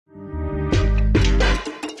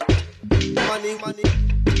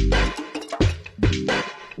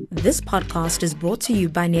This podcast is brought to you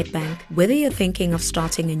by Nedbank. Whether you're thinking of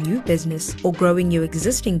starting a new business or growing your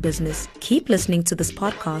existing business, keep listening to this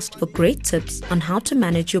podcast for great tips on how to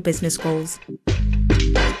manage your business goals.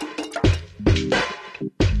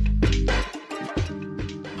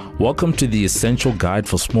 Welcome to the Essential Guide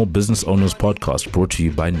for Small Business Owners podcast, brought to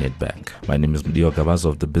you by Nedbank. My name is Leo Gabazo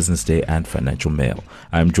of the Business Day and Financial Mail.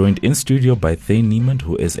 I am joined in studio by Thane Niemand,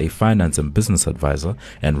 who is a finance and business advisor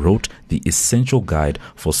and wrote the Essential Guide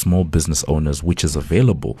for Small Business Owners, which is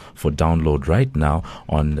available for download right now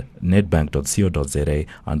on nedbank.co.za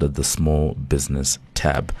under the Small Business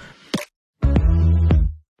tab.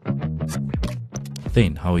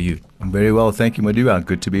 Thane, how are you? I'm very well, thank you, Madiba.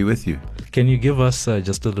 Good to be with you. Can you give us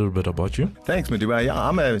just a little bit about you? Thanks, Madiba. Yeah,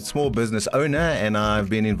 I'm a small business owner and I've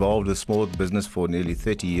been involved with small business for nearly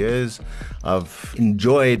 30 years. I've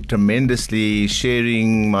enjoyed tremendously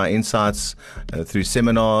sharing my insights through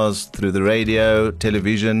seminars, through the radio,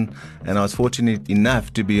 television, and I was fortunate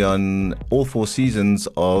enough to be on all 4 seasons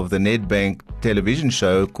of the Nedbank television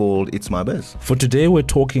show called It's My Biz. For today, we're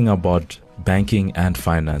talking about banking and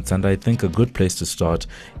finance, and I think a good place to start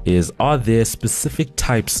is, are there specific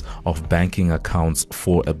types of banking accounts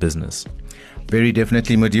for a business? Very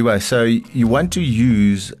definitely, Madiba. So you want to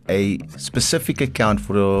use a specific account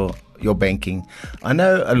for your banking. I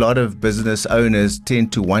know a lot of business owners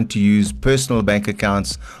tend to want to use personal bank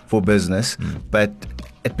accounts for business, but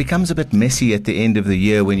it becomes a bit messy at the end of the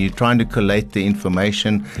year when you're trying to collate the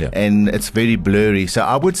information and it's very blurry. So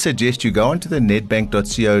I would suggest you go onto the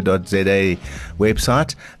nedbank.co.za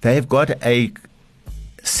website. They've got a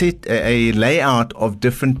layout of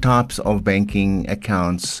different types of banking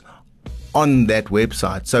accounts on that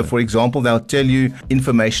website. So for example, they'll tell you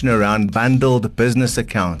information around bundled business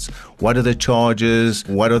accounts. What are the charges?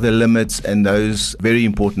 What are the limits? And those very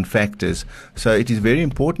important factors. So it is very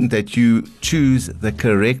important that you choose the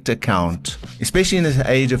correct account, especially in this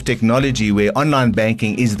age of technology where online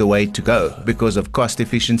banking is the way to go because of cost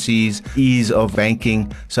efficiencies, ease of banking.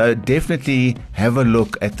 So definitely have a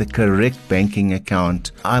look at the correct banking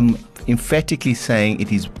account. I'm emphatically saying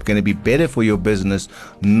it is going to be better for your business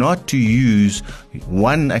not to use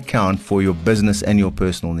one account for your business and your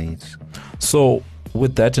personal needs. So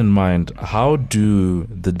with that in mind, how do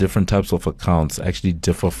the different types of accounts actually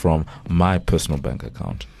differ from my personal bank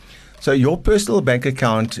account? So your personal bank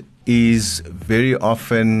account is very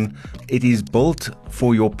often, it is built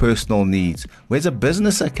for your personal needs, whereas a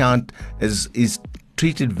business account is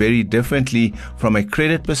treated very differently from a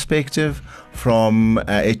credit perspective, from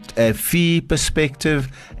a fee perspective,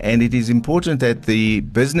 and it is important that the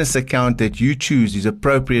business account that you choose is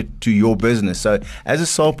appropriate to your business. So as a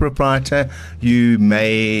sole proprietor, you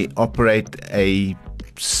may operate a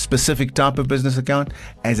specific type of business account.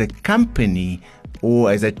 As a company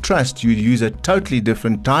or as a trust, you use a totally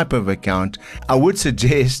different type of account. I would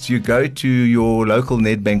suggest you go to your local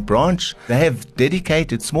Nedbank branch. They have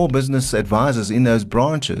dedicated small business advisors in those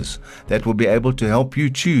branches that will be able to help you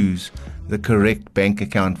choose the correct bank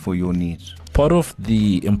account for your needs. Part of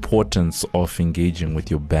the importance of engaging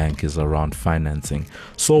with your bank is around financing.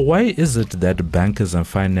 So why is it that bankers and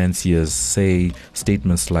financiers say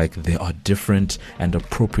statements like there are different and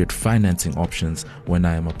appropriate financing options when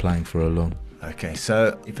I am applying for a loan? Okay,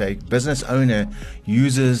 so if a business owner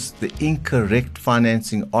uses the incorrect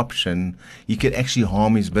financing option, he could actually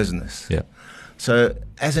harm his business. Yeah. So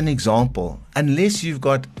as an example, unless you've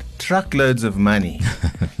got truckloads of money,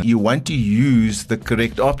 you want to use the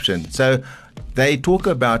correct option. So they talk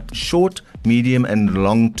about short, medium and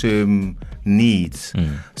long-term needs.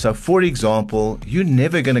 So for example, you're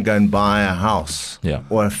never going to go and buy a house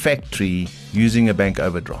or a factory using a bank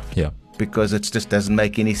overdraft. Because it just doesn't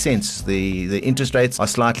make any sense. The interest rates are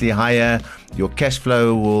slightly higher. Your cash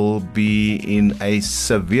flow will be in a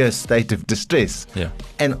severe state of distress.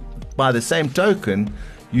 And by the same token,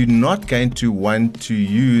 you're not going to want to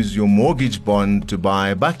use your mortgage bond to buy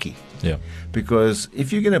a bakkie. Because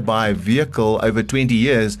if you're going to buy a vehicle over 20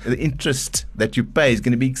 years, the interest that you pay is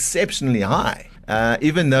going to be exceptionally high,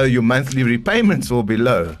 even though your monthly repayments will be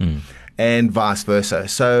low. And vice versa.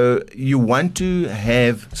 So you want to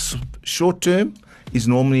have short term is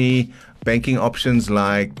normally banking options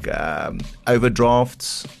like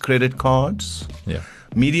overdrafts, credit cards.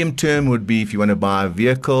 Medium term would be if you want to buy a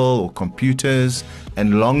vehicle or computers,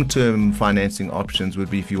 and long term financing options would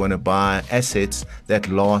be if you want to buy assets that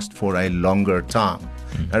last for a longer time.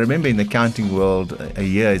 Now remember, in the accounting world, a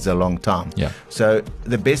year is a long time. So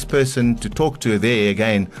the best person to talk to there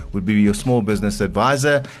again would be your small business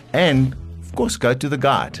advisor, and of course, go to the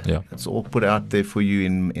guide. Yeah. It's all put out there for you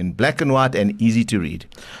in black and white and easy to read.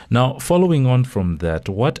 Now, following on from that,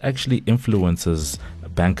 what actually influences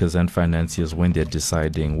bankers and financiers when they're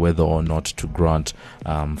deciding whether or not to grant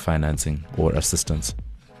financing or assistance?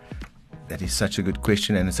 That is such a good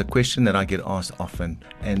question, and it's a question that I get asked often.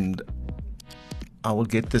 And I will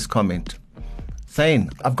get this comment. Thane,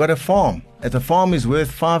 I've got a farm. The farm is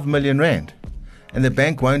worth 5 million rand, and the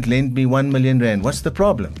bank won't lend me 1 million rand. What's the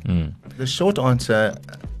problem? The short answer,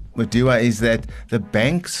 Madiwa, is that the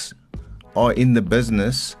banks are in the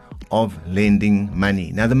business of lending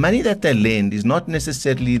money. Now, the money that they lend is not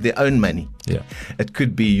necessarily their own money. Yeah. It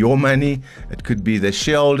could be your money. It could be the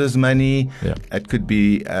shareholders' money. Yeah. It could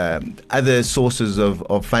be other sources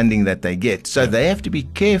of funding that they get. So they have to be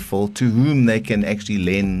careful to whom they can actually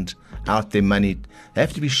lend out their money. They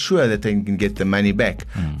have to be sure that they can get the money back.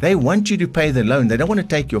 They want you to pay the loan. They don't want to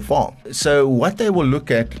take your farm. So what they will look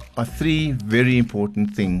at are three very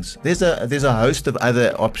important things. There's a host of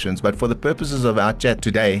other options, but for the purposes of our chat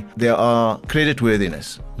today, there are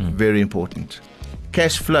creditworthiness, very important.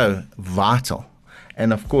 Cash flow, vital.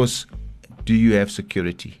 And of course, do you have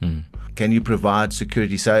security? Can you provide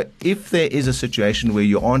security? So if there is a situation where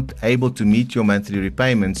you aren't able to meet your monthly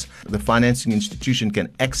repayments, the financing institution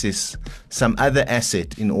can access some other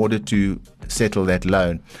asset in order to settle that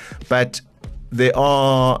loan. But there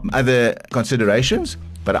are other considerations,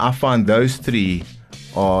 but I find those three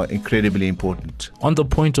are incredibly important. On the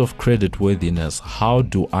point of creditworthiness, how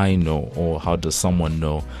do I know, or how does someone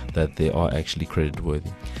know that they are actually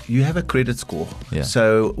creditworthy? You have a credit score. Yeah.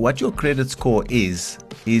 So what your credit score is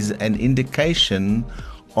an indication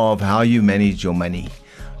of how you manage your money.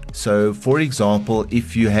 So, for example,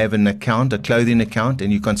 if you have an account, a clothing account,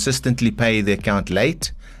 and you consistently pay the account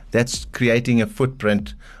late, that's creating a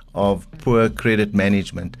footprint of poor credit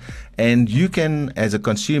management. And you can, as a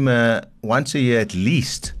consumer, once a year at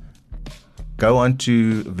least, go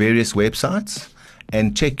onto various websites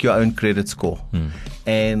and check your own credit score.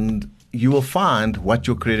 And you will find what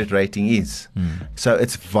your credit rating is. So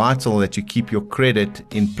it's vital that you keep your credit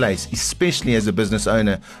in place, especially as a business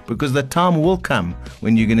owner, because the time will come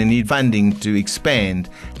when you're going to need funding to expand.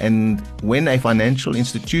 And when a financial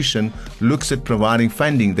institution looks at providing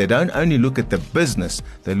funding, they don't only look at the business,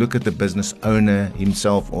 they look at the business owner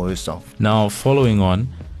himself or herself. Now, following on,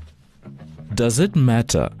 does it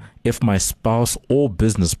matter if my spouse or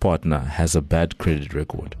business partner has a bad credit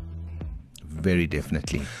record? Very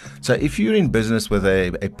definitely. So if you're in business with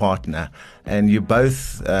a partner and you're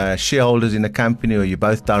both shareholders in a company, or you're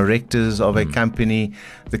both directors of a company,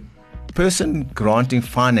 the person granting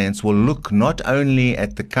finance will look not only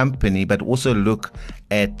at the company but also look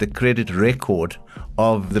at the credit record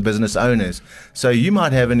of the business owners. So you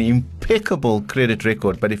might have an impeccable credit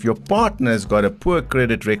record, but if your partner's got a poor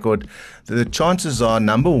credit record, the chances are,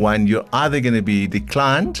 number one, you're either going to be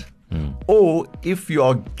declined, or if you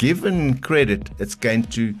are given credit, it's going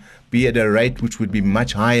to be at a rate which would be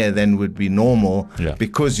much higher than would be normal,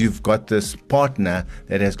 because you've got this partner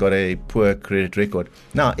that has got a poor credit record.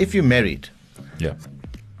 Now, if you're married, it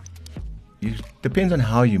depends on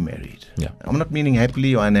how you married. I'm not meaning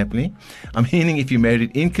happily or unhappily. I'm meaning if you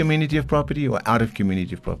married in community of property or out of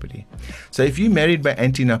community of property. So if you married by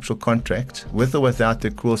antenuptial contract, with or without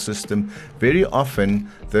the accrual system, very often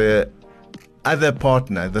the other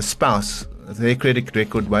partner, the spouse, their credit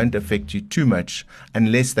record won't affect you too much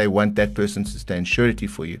unless they want that person to stand surety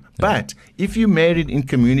for you. But if you married in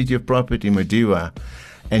community of property, Madiwa,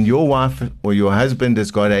 and your wife or your husband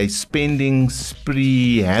has got a spending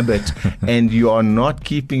spree habit and you are not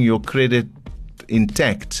keeping your credit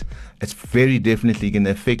intact, it's very definitely going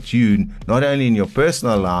to affect you, not only in your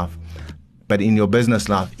personal life, but in your business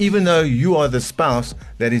life, even though you are the spouse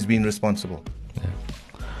that is being responsible.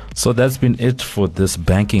 So that's been it for this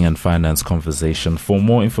banking and finance conversation. For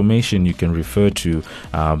more information, you can refer to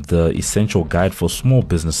the Essential Guide for Small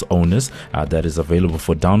Business Owners that is available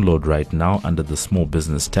for download right now under the Small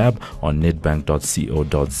Business tab on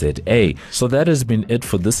nedbank.co.za. So that has been it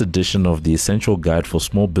for this edition of the Essential Guide for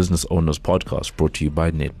Small Business Owners podcast, brought to you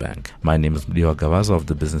by Nedbank. My name is Leo Gavaza of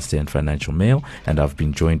the Business Day and Financial Mail, and I've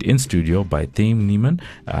been joined in studio by Thane Niemann,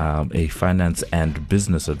 a finance and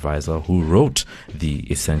business advisor who wrote the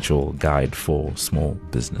Essential Guide for Small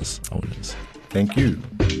Business Owners. Thank you.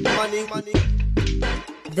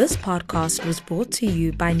 This podcast was brought to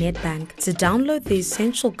you by Nedbank. To download the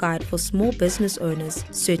Essential Guide for Small Business Owners,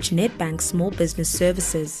 search Nedbank Small Business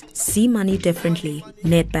Services. See money differently.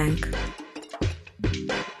 Nedbank.